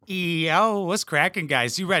Yo, what's cracking,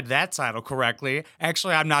 guys? You read that title correctly.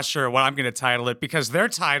 Actually, I'm not sure what I'm going to title it because their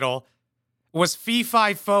title was Fee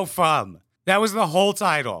Fi Fo Fum. That was the whole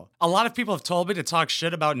title. A lot of people have told me to talk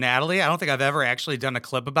shit about Natalie. I don't think I've ever actually done a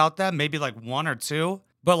clip about them, maybe like one or two.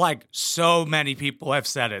 But like so many people have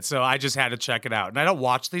said it, so I just had to check it out. And I don't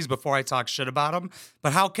watch these before I talk shit about them,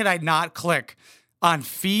 but how could I not click on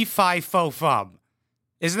Fee Fi Fo Fum?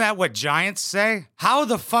 Isn't that what giants say? How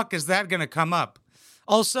the fuck is that gonna come up?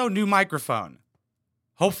 Also, new microphone.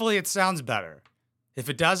 Hopefully it sounds better. If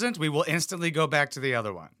it doesn't, we will instantly go back to the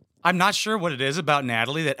other one. I'm not sure what it is about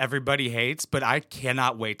Natalie that everybody hates, but I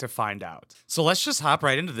cannot wait to find out. So let's just hop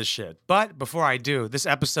right into this shit. But before I do, this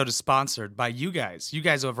episode is sponsored by you guys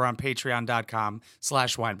over on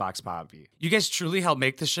patreon.com/wineboxpoppy. You guys truly help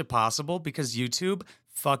make this shit possible because YouTube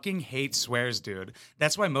fucking hates swears, dude.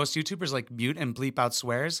 That's why most YouTubers like mute and bleep out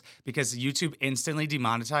swears because YouTube instantly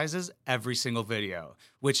demonetizes every single video,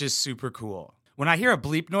 which is super cool. When I hear a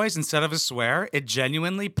bleep noise instead of a swear, it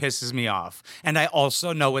genuinely pisses me off. And I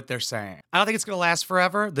also know what they're saying. I don't think it's going to last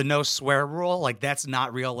forever. The no swear rule, like that's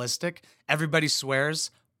not realistic. Everybody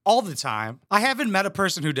swears all the time. I haven't met a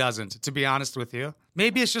person who doesn't, to be honest with you.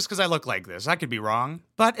 Maybe it's just because I look like this. I could be wrong.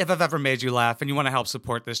 But if I've ever made you laugh and you want to help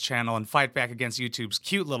support this channel and fight back against YouTube's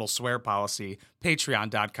cute little swear policy,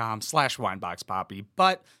 patreon.com/wineboxpoppy.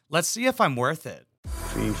 But let's see if I'm worth it.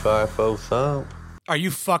 Fee Fi Fo Fum. Are you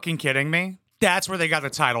fucking kidding me? That's where they got the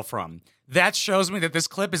title from. That shows me that this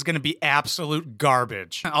clip is going to be absolute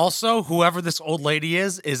garbage. Also, whoever this old lady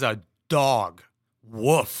is a dog.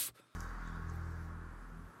 Woof.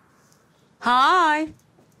 Hi.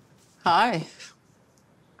 Hi.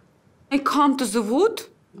 I come to the wood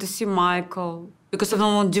to see Michael because I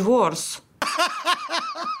don't want divorce.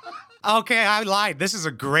 Okay, I lied. This is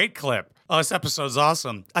a great clip. Oh, this episode's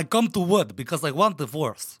awesome. I come to wood because I want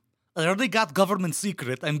divorce. I already got government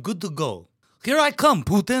secret. I'm good to go. Here I come,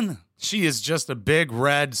 Putin. She is just a big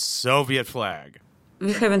red Soviet flag.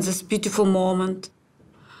 We're having this beautiful moment.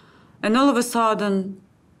 And all of a sudden,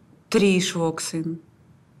 Trish walks in.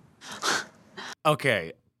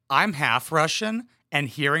 Okay, I'm half Russian, and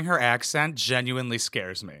hearing her accent genuinely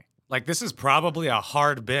scares me. Like, this is probably a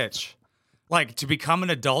hard bitch. Like, to become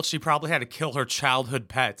an adult, she probably had to kill her childhood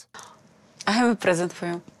pet. I have a present for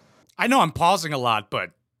you. I know I'm pausing a lot,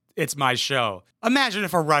 but it's my show. Imagine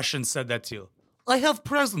if a Russian said that to you. I have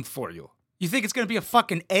present for you. You think it's gonna be a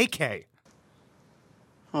fucking AK?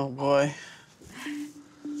 Oh boy.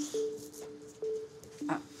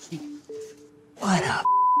 What a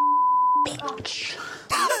bitch.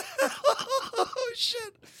 Oh,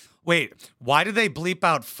 shit. Wait, why did they bleep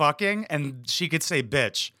out fucking and she could say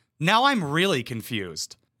bitch? Now I'm really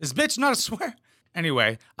confused. Is bitch not a swear?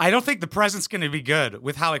 Anyway, I don't think the present's gonna be good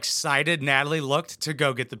with how excited Natalie looked to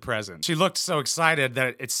go get the present. She looked so excited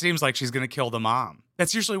that it seems like she's gonna kill the mom.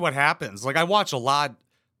 That's usually what happens. Like, I watch a lot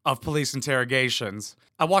of police interrogations.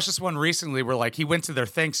 I watched this one recently where, like, he went to their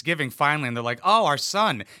Thanksgiving finally, and they're like, oh, our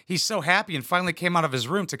son, he's so happy and finally came out of his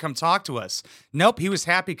room to come talk to us. Nope, he was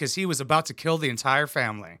happy because he was about to kill the entire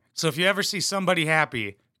family. So if you ever see somebody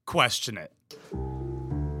happy, question it.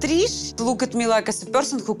 Trish looked at me like as a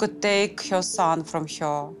person who could take her son from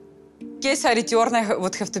her. In case I return, I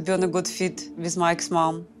would have to be on a good fit with Mike's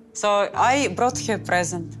mom. So I brought her a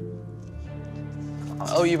present.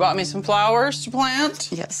 Oh, you bought me some flowers to plant?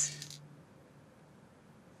 Yes.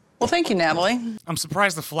 Well, thank you, Natalie. I'm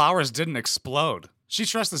surprised the flowers didn't explode. She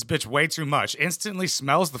trusts this bitch way too much. Instantly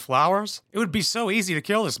smells the flowers? It would be so easy to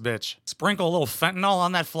kill this bitch. Sprinkle a little fentanyl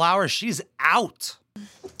on that flower, she's out.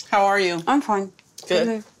 How are you? I'm fine.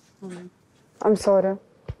 Good. I'm sorry.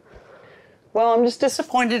 Well, I'm just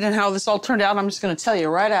disappointed in how this all turned out. I'm just going to tell you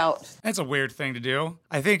right out. That's a weird thing to do.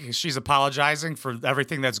 I think she's apologizing for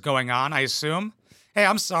everything that's going on, I assume. Hey,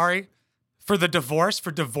 I'm sorry. For the divorce,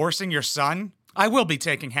 for divorcing your son. I will be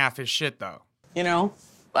taking half his shit, though. You know,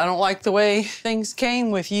 I don't like the way things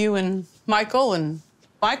came with you and Michael. And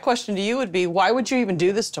my question to you would be, why would you even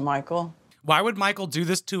do this to Michael? Why would Michael do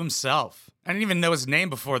this to himself? I didn't even know his name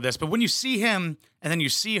before this, but when you see him and then you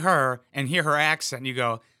see her and hear her accent, you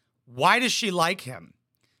go, why does she like him?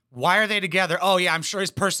 Why are they together? Oh, yeah, I'm sure his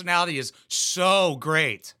personality is so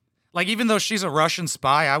great. Like, even though she's a Russian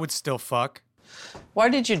spy, I would still fuck. Why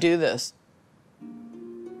did you do this?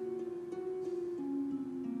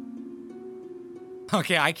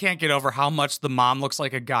 Okay, I can't get over how much the mom looks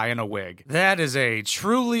like a guy in a wig. That is a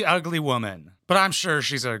truly ugly woman. But I'm sure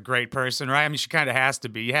she's a great person, right? I mean, she kind of has to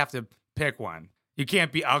be. You have to pick one. You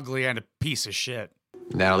can't be ugly and a piece of shit.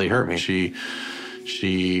 Natalie hurt me. She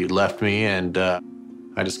left me, and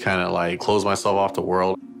I just kind of like closed myself off the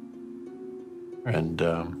world and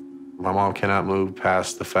My mom cannot move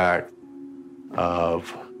past the fact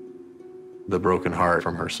of the broken heart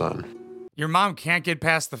from her son. Your mom can't get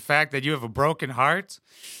past the fact that you have a broken heart?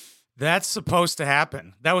 That's supposed to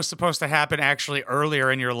happen. That was supposed to happen actually earlier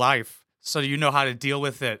in your life, so you know how to deal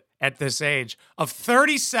with it at this age of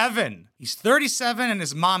 37. He's 37 and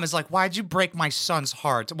his mom is like, why'd you break my son's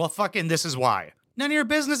heart? Well, fucking this is why. None of your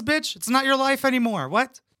business, bitch. It's not your life anymore.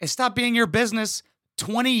 What? It stopped being your business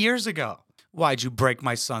 20 years ago. Why'd you break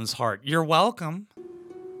my son's heart? You're welcome.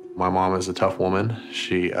 My mom is a tough woman.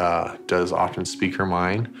 She does often speak her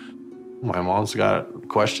mind. My mom's got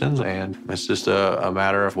questions, and it's just a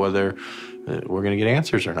matter of whether we're going to get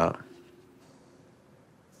answers or not.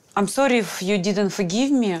 I'm sorry if you didn't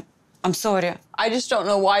forgive me. I'm sorry. I just don't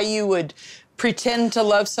know why you would pretend to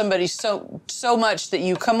love somebody so much that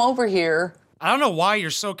you come over here. I don't know why you're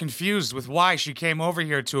so confused with why she came over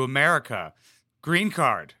here to America. Green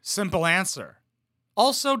card. Simple answer.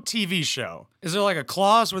 Also, TV show. Is there like a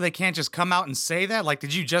clause where they can't just come out and say that? Like,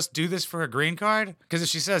 did you just do this for a green card? Because if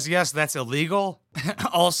she says yes, that's illegal.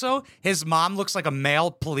 Also, his mom looks like a male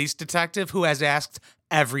police detective who has asked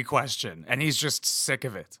every question, and he's just sick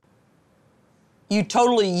of it. You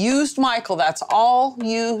totally used Michael. That's all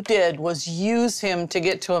you did was use him to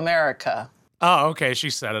get to America. Oh, okay, she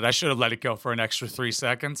said it. I should have let it go for an extra 3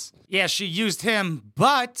 seconds. Yeah, she used him,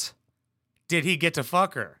 but did he get to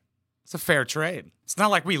fuck her? It's a fair trade. It's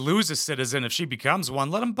not like we lose a citizen if she becomes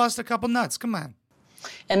one. Let him bust a couple nuts. Come on.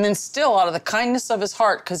 And then still, out of the kindness of his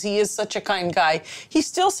heart, because he is such a kind guy, he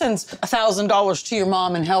still sends $1,000 to your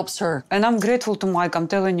mom and helps her. And I'm grateful to Mike. I'm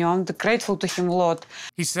telling you, I'm grateful to him a lot.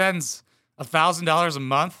 He sends $1,000 a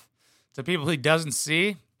month to people he doesn't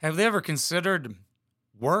see. Have they ever considered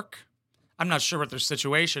work? I'm not sure what their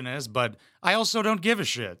situation is, but I also don't give a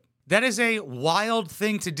shit. That is a wild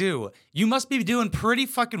thing to do. You must be doing pretty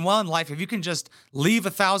fucking well in life if you can just leave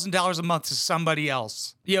 $1,000 a month to somebody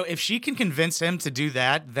else. If she can convince him to do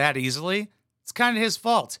that easily, it's kind of his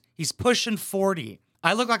fault. He's pushing 40.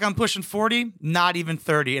 I look like I'm pushing 40, not even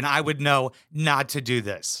 30, and I would know not to do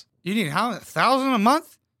this. You need how? $1,000 a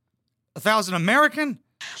month? $1,000 American?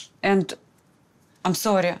 And I'm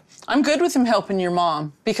sorry. I'm good with him helping your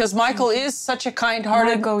mom because Michael is such a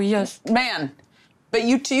kind-hearted Michael, yes. man. But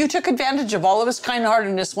you took advantage of all of his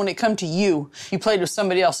kind-heartedness when it come to you. You played with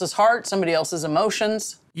somebody else's heart, somebody else's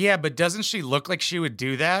emotions. Yeah, but doesn't she look like she would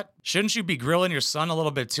do that? Shouldn't you be grilling your son a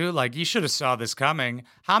little bit too? Like, you should have saw this coming.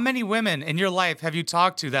 How many women in your life have you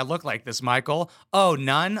talked to that look like this, Michael? Oh,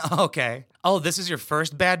 none? Okay. Oh, this is your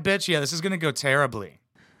first bad bitch? Yeah, this is gonna go terribly.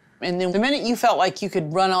 And then the minute you felt like you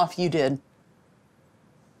could run off, you did.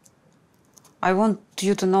 I want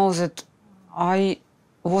you to know that I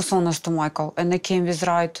was honest to Michael and I came with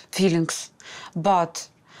right feelings. But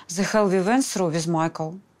the hell we went through with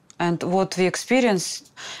Michael and what we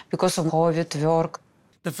experienced because of COVID, work.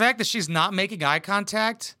 The fact that she's not making eye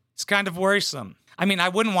contact is kind of worrisome. I mean, I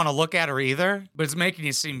wouldn't want to look at her either, but it's making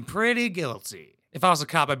you seem pretty guilty. If I was a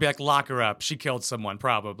cop, I'd be like, lock her up. She killed someone,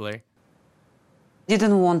 probably.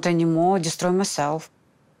 Didn't want anymore, destroy myself.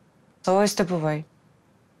 So I step away.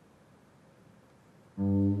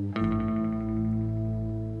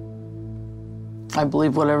 I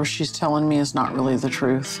believe whatever she's telling me is not really the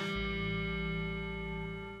truth.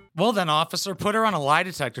 Well then, officer, put her on a lie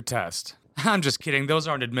detector test. I'm just kidding. Those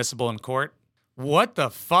aren't admissible in court. What the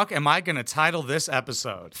fuck am I going to title this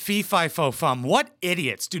episode? Fee, fi, fo, fum. What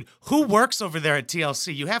idiots? Dude, who works over there at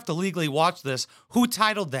TLC? You have to legally watch this. Who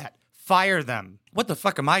titled that? Fire them. What the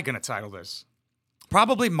fuck am I going to title this?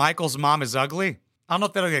 Probably Michael's mom is ugly. I don't know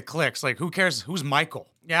if that'll get clicks. Like, who cares? Who's Michael?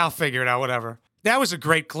 Yeah, I'll figure it out, whatever. That was a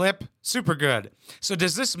great clip. Super good. So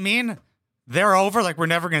does this mean they're over? Like, we're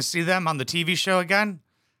never going to see them on the TV show again?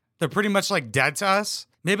 They're pretty much, like, dead to us?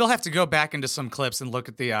 Maybe I'll have to go back into some clips and look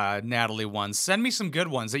at the Natalie ones. Send me some good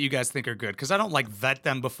ones that you guys think are good, because I don't, like, vet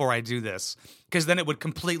them before I do this, because then it would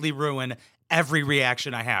completely ruin every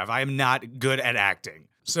reaction I have. I am not good at acting,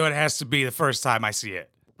 so it has to be the first time I see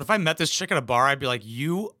it. But if I met this chick at a bar, I'd be like,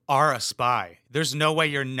 you are a spy. There's no way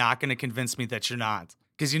you're not going to convince me that you're not.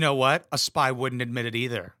 Because you know what? A spy wouldn't admit it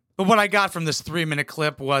either. But what I got from this 3-minute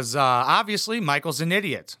clip was, obviously, Michael's an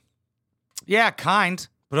idiot. Yeah, kind,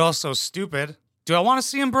 but also stupid. Do I want to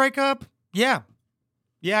see him break up? Yeah.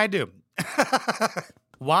 Yeah, I do.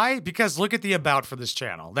 Why? Because look at the about for this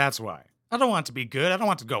channel. That's why. I don't want it to be good. I don't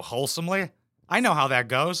want it to go wholesomely. I know how that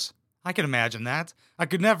goes. I can imagine that. I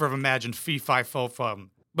could never have imagined fee, fi, fo, fum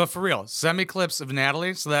But for real, send me clips of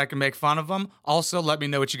Natalie so that I can make fun of them. Also, let me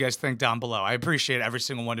know what you guys think down below. I appreciate every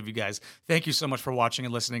single one of you guys. Thank you so much for watching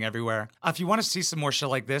and listening everywhere. If you want to see some more shit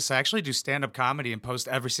like this, I actually do stand-up comedy and post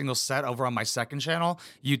every single set over on my second channel,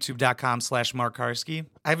 youtube.com/Mark Karski.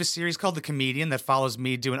 I have a series called The Comedian that follows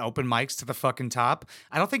me doing open mics to the fucking top.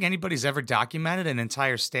 I don't think anybody's ever documented an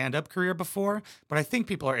entire stand-up career before, but I think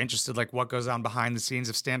people are interested like what goes on behind the scenes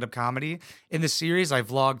of stand-up comedy. In the series, I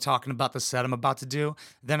vlog talking about the set I'm about to do.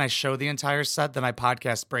 Then I show the entire set, then I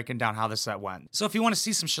podcast breaking down how the set went. So if you want to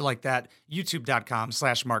see some shit like that,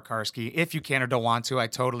 youtube.com/Mark Karski. If you can or don't want to, I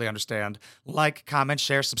totally understand. Like, comment,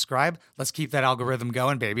 share, subscribe. Let's keep that algorithm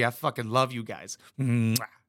going, baby. I fucking love you guys. Mwah.